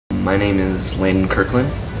My name is Landon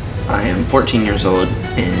Kirkland. I am 14 years old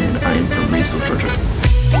and I am from Reedsville, Georgia.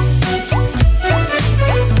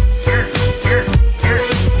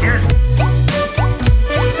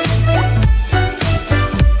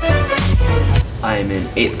 I am in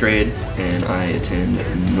 8th grade and I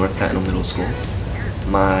attend North Tattnall Middle School.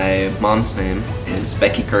 My mom's name is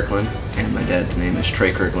Becky Kirkland and my dad's name is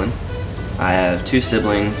Trey Kirkland. I have 2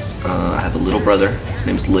 siblings. I have a little brother, his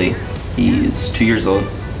name's Lee. He's 2 years old.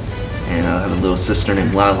 And I have a little sister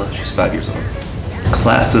named Lila, she's 5 years old.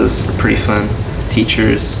 Classes are pretty fun.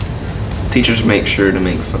 Teachers make sure to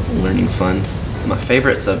make learning fun. My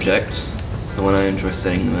favorite subject, the one I enjoy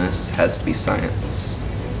studying the most, has to be science.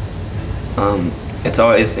 It's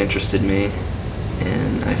always interested me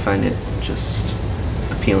and I find it just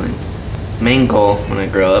appealing. Main goal when I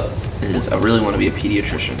grow up is I really want to be a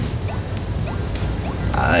pediatrician.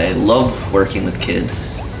 I love working with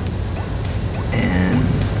kids and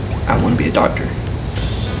I want to be a doctor. So,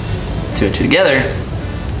 2 and 2 together,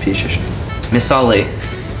 pediatrician. Miss Ali.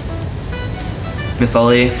 Miss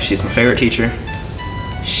Ali, she's my favorite teacher.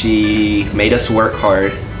 She made us work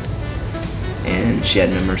hard and she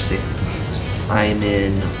had no mercy. I'm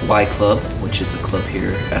in Y Club, which is a club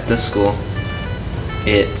here at this school.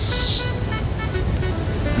 It's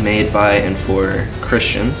made by and for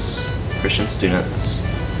Christian students,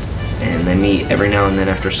 and they meet every now and then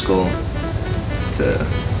after school to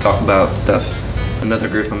talk about stuff. Another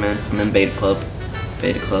group I'm in Beta Club.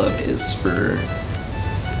 Beta Club is for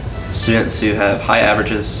students who have high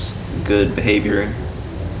averages, good behavior,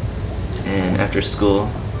 and after school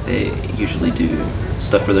they usually do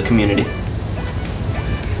stuff for the community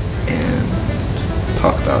and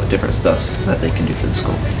talk about different stuff that they can do for the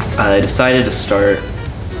school. I decided to start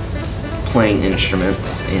playing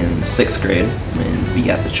instruments in 6th grade when we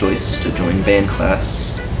got the choice to join band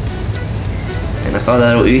class. And I thought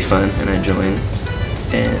that would be fun, and I joined.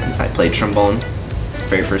 And I played trombone,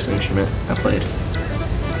 very first instrument I played.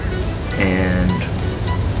 And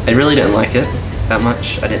I really didn't like it that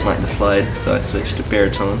much. I didn't like the slide, so I switched to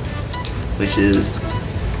baritone, which is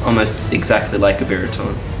almost exactly like a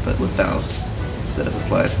baritone, but with valves instead of a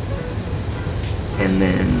slide. And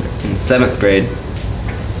then in 7th grade,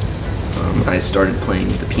 I started playing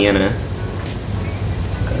the piano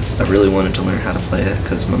because I really wanted to learn how to play it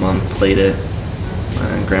because my mom played it,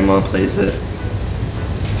 my grandma plays it,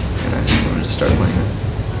 and I just wanted to start playing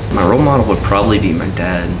it. My role model would probably be my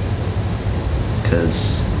dad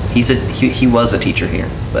because he was a teacher here,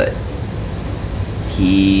 but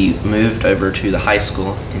he moved over to the high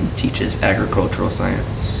school and teaches agricultural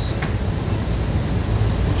science.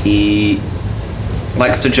 He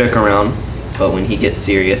likes to joke around, but when he gets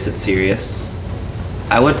serious, it's serious.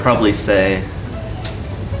 I would probably say,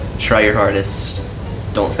 try your hardest.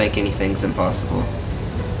 Don't think anything's impossible.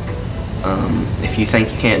 If you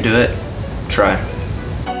think you can't do it, try.